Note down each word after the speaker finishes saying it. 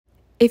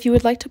If you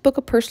would like to book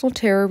a personal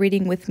tarot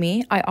reading with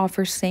me, I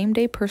offer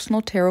same-day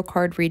personal tarot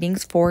card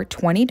readings for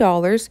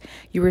 $20.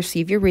 You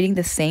receive your reading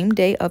the same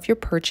day of your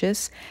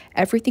purchase.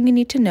 Everything you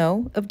need to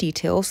know of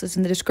details is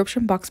in the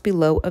description box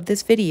below of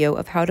this video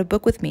of how to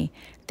book with me.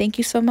 Thank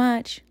you so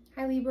much.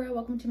 Hi Libra,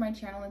 welcome to my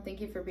channel and thank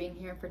you for being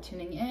here, for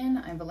tuning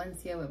in. I'm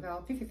Valencia with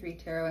Val 53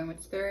 Tarot and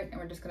with Spirit, and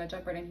we're just going to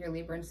jump right in here,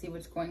 Libra, and see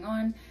what's going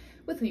on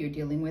with who you're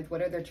dealing with.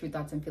 What are their true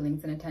thoughts and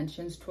feelings and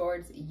intentions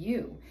towards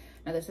you?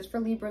 Now this is for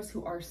Libras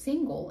who are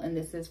single, and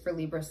this is for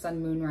Libra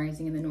Sun, Moon,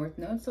 Rising in the North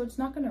Node, so it's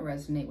not going to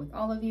resonate with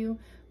all of you.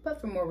 But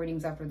for more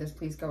readings after this,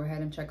 please go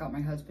ahead and check out my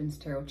husband's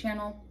tarot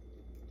channel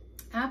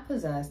at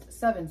Possessed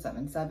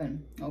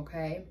 777,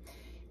 okay?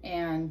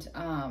 And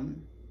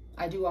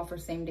I do offer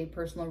same-day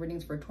personal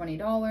readings for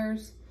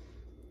 $20.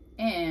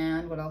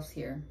 And what else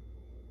here?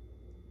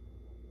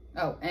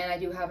 Oh, and I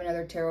do have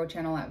another tarot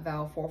channel at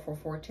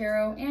Val444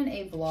 Tarot and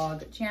a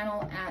vlog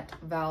channel at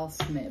Val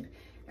Smib.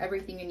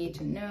 Everything you need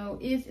to know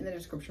is in the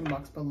description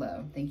box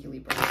below. Thank you,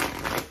 Libra.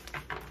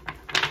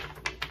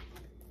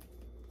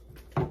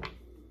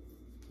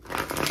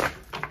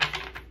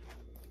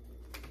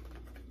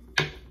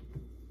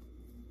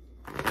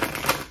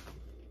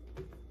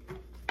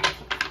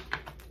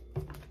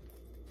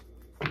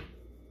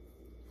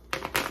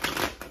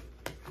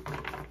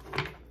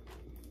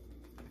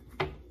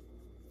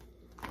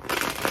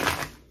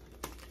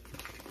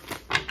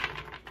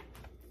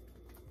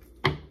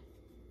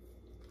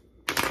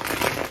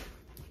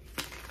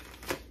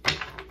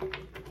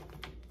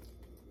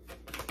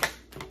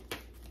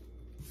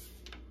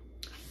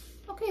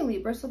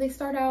 Libra, so they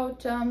start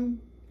out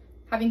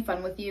having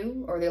fun with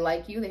you, or they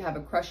like you, they have a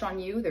crush on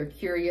you, they're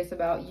curious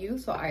about you,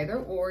 so either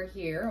or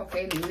here,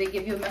 okay? Maybe they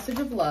give you a message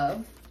of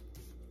love.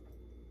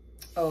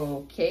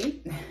 Okay,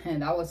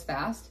 and that was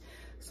fast.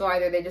 So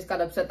either they just got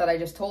upset that I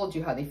just told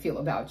you how they feel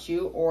about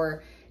you,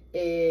 or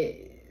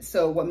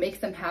so what makes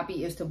them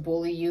happy is to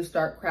bully you,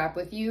 start crap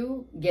with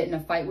you, get in a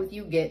fight with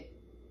you, get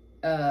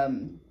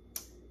in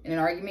an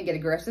argument, get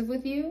aggressive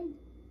with you.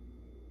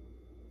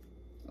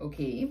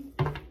 Okay.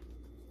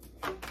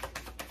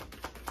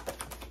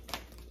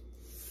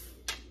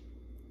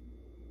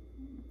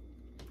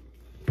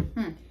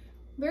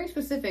 Very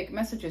specific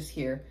messages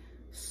here.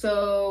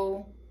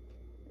 So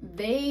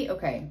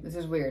okay, this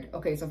is weird.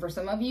 Okay, so for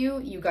some of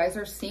you, you guys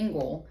are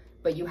single,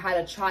 but you had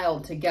a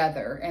child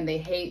together, and they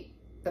hate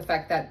the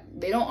fact that,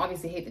 they don't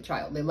obviously hate the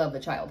child, they love the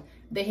child.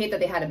 They hate that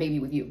they had a baby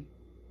with you.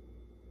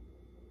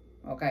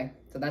 Okay,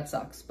 so that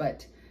sucks,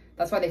 but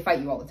that's why they fight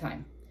you all the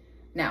time.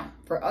 Now,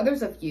 for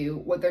others of you,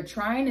 what they're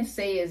trying to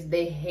say is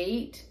they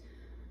hate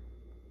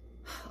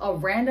a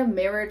random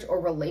marriage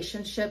or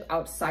relationship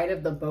outside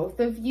of the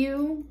both of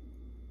you,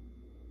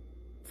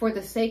 for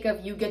the sake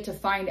of you get to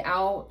find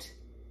out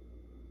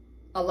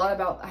a lot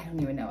about, I don't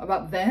even know,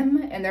 about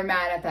them, and they're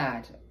mad at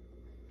that.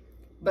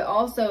 But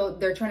also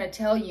they're trying to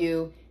tell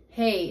you,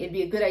 hey, it'd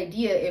be a good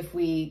idea if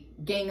we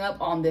gang up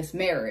on this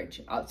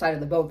marriage outside of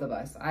the both of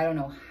us. I don't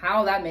know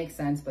how that makes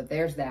sense, but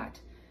there's that.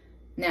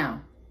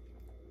 Now,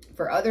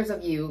 for others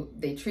of you,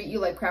 they treat you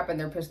like crap and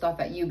they're pissed off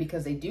at you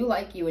because they do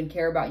like you and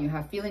care about you,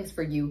 have feelings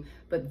for you,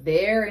 but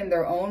they're in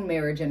their own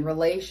marriage and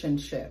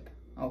relationship,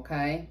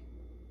 okay?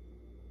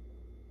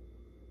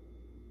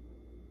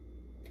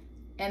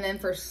 And then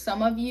for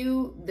some of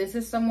you, this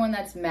is someone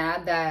that's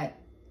mad that,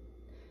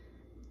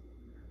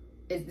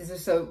 this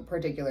is so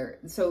particular.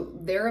 So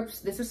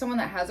this is someone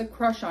that has a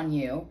crush on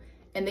you,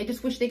 and they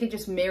just wish they could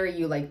just marry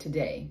you like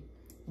today.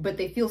 But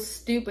they feel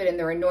stupid and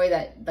they're annoyed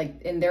that,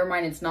 like, in their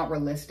mind, it's not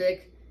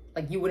realistic.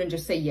 Like, you wouldn't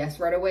just say yes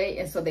right away.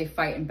 And so they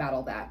fight and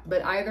battle that.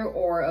 But either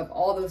or of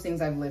all those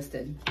things I've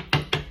listed.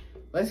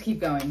 Let's keep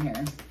going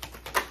here.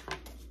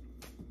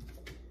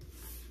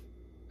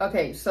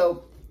 Okay,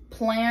 so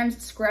plans,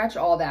 scratch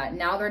all that.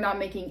 Now they're not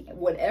making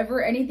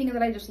anything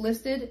that I just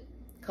listed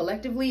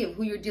collectively of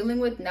who you're dealing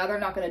with. Now they're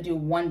not going to do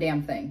one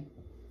damn thing.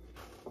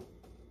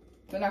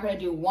 They're not going to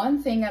do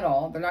one thing at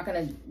all. They're not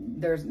going to,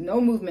 there's no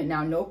movement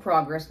now, no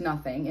progress,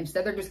 nothing.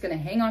 Instead, they're just going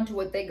to hang on to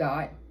what they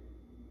got.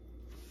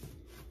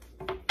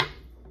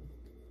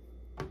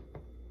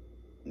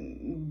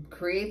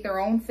 Create their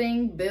own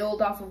thing,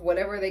 build off of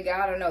whatever they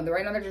got. I don't know.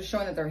 Right now they're just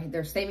showing that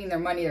they're saving their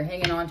money. They're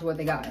hanging on to what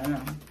they got. I don't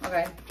know.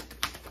 Okay.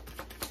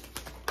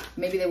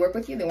 Maybe they work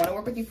with you. They want to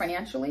work with you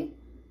financially.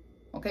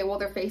 Okay, well,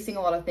 they're facing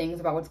a lot of things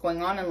about what's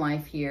going on in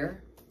life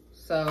here.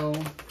 So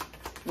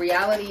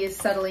reality is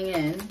settling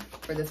in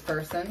for this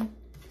person.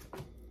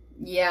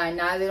 Yeah,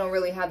 now they don't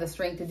really have the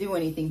strength to do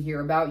anything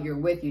here about you're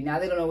with you. Now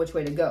they don't know which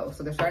way to go.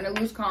 So they're starting to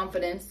lose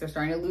confidence. They're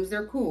starting to lose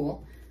their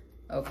cool.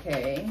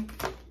 Okay.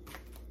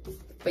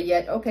 But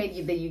yet, okay,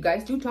 you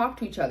guys do talk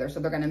to each other.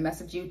 So they're going to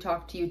message you,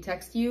 talk to you,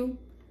 text you.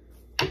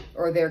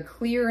 Or they're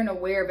clear and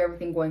aware of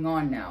everything going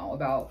on now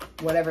about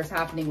whatever's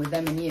happening with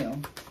them and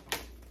you.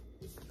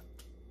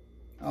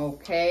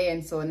 Okay,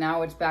 and so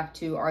now it's back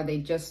to, are they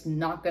just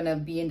not going to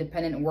be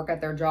independent and work at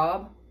their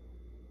job?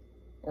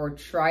 Or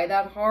try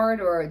that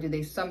hard? Or do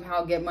they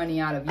somehow get money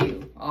out of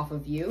you, off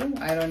of you?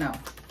 I don't know.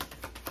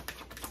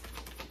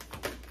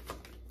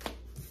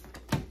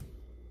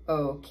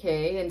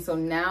 Okay, and so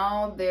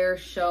now they're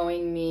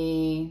showing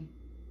me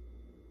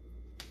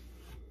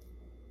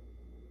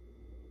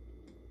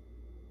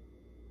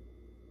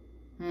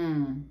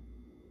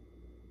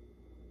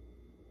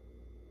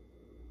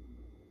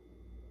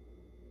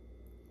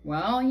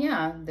well,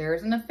 yeah,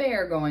 there's an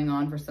affair going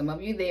on for some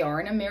of you. They are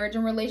in a marriage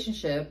and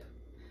relationship,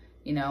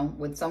 you know,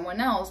 with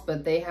someone else,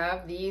 but they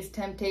have these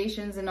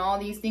temptations and all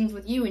these things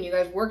with you, and you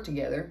guys work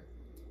together.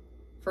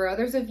 For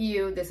others of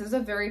you, this is a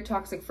very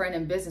toxic friend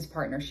and business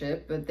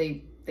partnership, but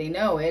they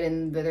know it,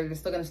 and they're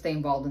still going to stay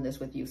involved in this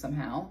with you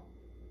somehow.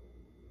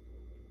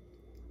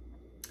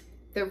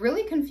 They're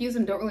really confused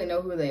and don't really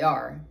know who they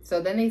are.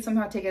 So then they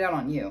somehow take it out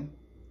on you.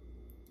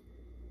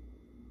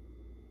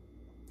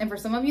 And for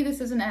some of you, this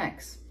is an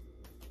ex.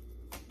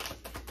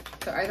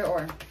 So either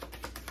or.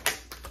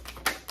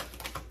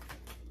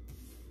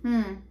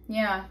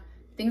 Yeah.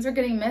 Things are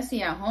getting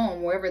messy at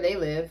home, wherever they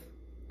live,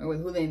 or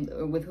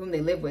with whom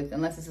they live with,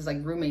 unless this is like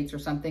roommates or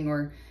something,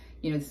 or,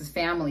 you know, this is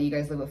family. You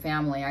guys live with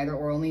family, either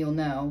or, only you'll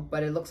know.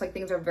 But it looks like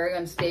things are very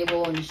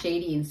unstable and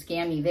shady and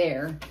scammy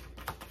there.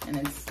 And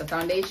it's, the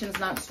foundation's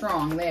not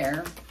strong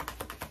there.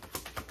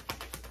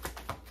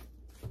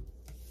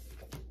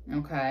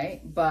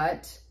 Okay,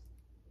 but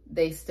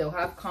they still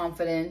have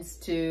confidence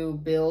to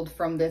build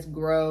from this,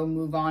 grow,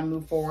 move on,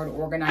 move forward,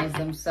 organize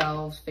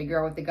themselves, figure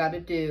out what they got to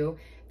do.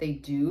 They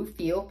do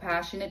feel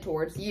passionate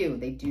towards you.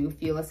 They do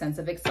feel a sense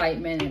of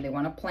excitement, and they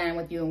want to plan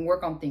with you and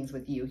work on things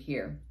with you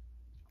here.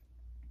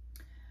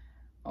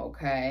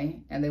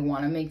 Okay, and they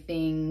want to make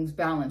things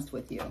balanced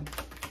with you.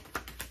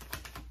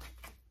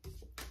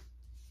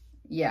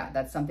 Yeah,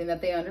 that's something that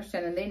they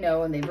understand and they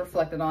know, and they've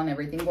reflected on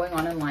everything going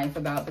on in life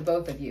about the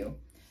both of you.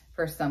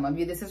 For some of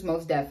you, this is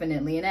most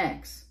definitely an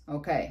ex,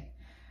 okay?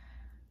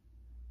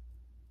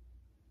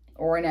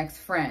 Or an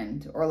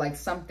ex-friend, or like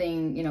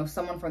something, you know,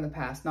 someone from the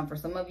past. Now, for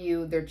some of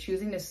you, they're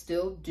choosing to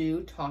still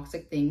do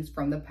toxic things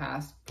from the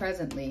past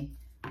presently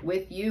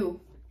with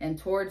you and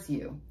towards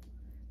you.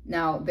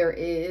 Now, there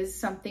is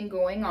something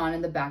going on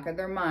in the back of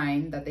their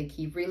mind that they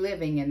keep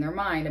reliving in their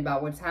mind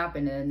about what's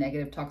happened in a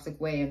negative,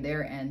 toxic way in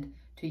their end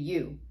to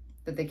you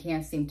that they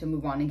can't seem to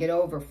move on and get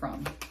over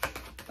from,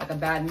 like a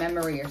bad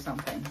memory or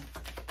something.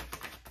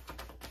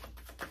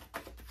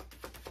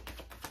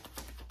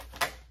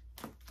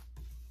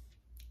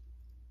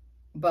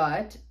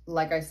 But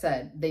like I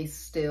said, they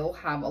still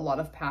have a lot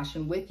of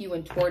passion with you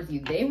and towards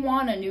you. They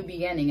want a new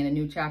beginning and a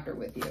new chapter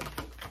with you.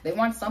 They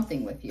want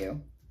something with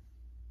you.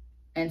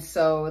 And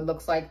so it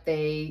looks like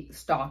they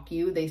stalk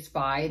you, they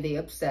spy, they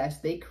obsess,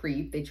 they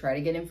creep, they try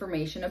to get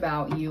information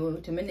about you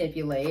to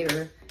manipulate,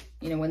 or,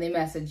 you know, when they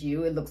message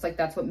you, it looks like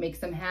that's what makes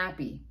them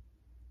happy.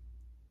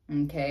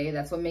 Okay,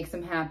 that's what makes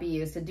them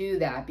happy, is to do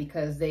that,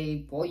 because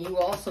they, well, you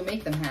also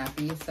make them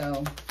happy.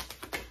 So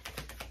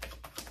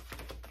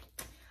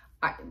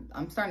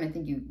I'm starting to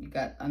think you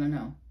got, I don't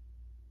know.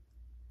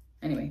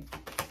 Anyway.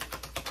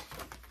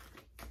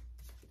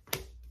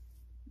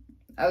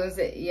 I was,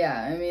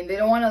 yeah, I mean, they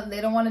don't want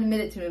to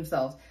admit it to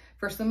themselves.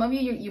 For some of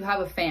you, you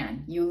have a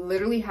fan. You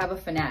literally have a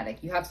fanatic.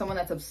 You have someone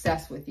that's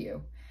obsessed with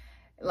you.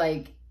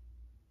 Like,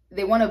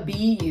 they want to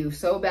be you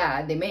so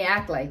bad. They may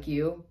act like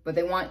you, but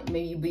they want,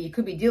 maybe you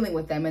could be dealing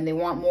with them and they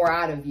want more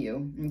out of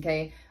you,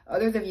 okay?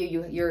 Others of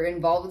you, you're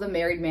involved with a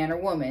married man or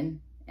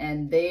woman,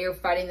 and they are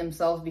fighting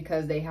themselves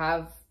because they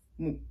have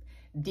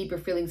deeper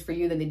feelings for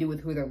you than they do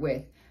with who they're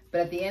with.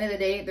 But at the end of the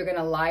day, they're going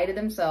to lie to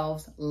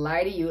themselves,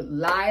 lie to you,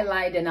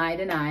 lie,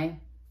 deny,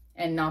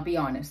 and not be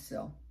honest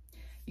still.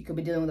 You could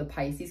be dealing with a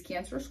Pisces,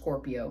 Cancer,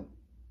 Scorpio,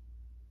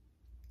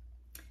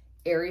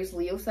 Aries,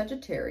 Leo,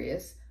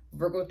 Sagittarius,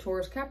 Virgo,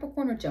 Taurus,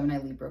 Capricorn, or Gemini,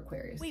 Libra,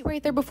 Aquarius. Wait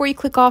right there before you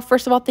click off.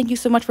 First of all, thank you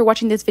so much for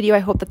watching this video. I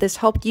hope that this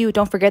helped you.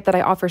 Don't forget that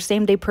I offer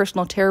same-day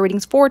personal tarot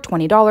readings for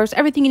 $20.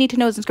 Everything you need to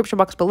know is in the description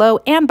box below.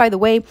 And by the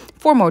way,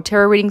 for more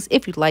tarot readings,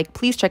 if you'd like,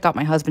 please check out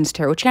my husband's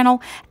tarot channel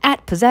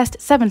at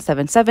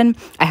Possessed777.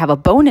 I have a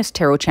bonus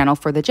tarot channel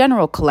for the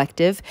general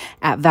collective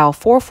at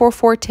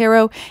Val444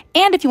 Tarot.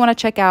 And if you want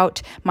to check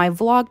out my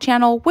vlog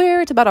channel where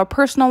it's about our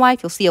personal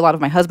life, you'll see a lot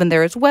of my husband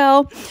there as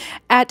well,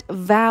 at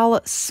Val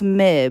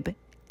Smib.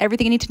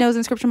 Everything you need to know is in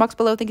the description box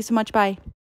below. Thank you so much. Bye.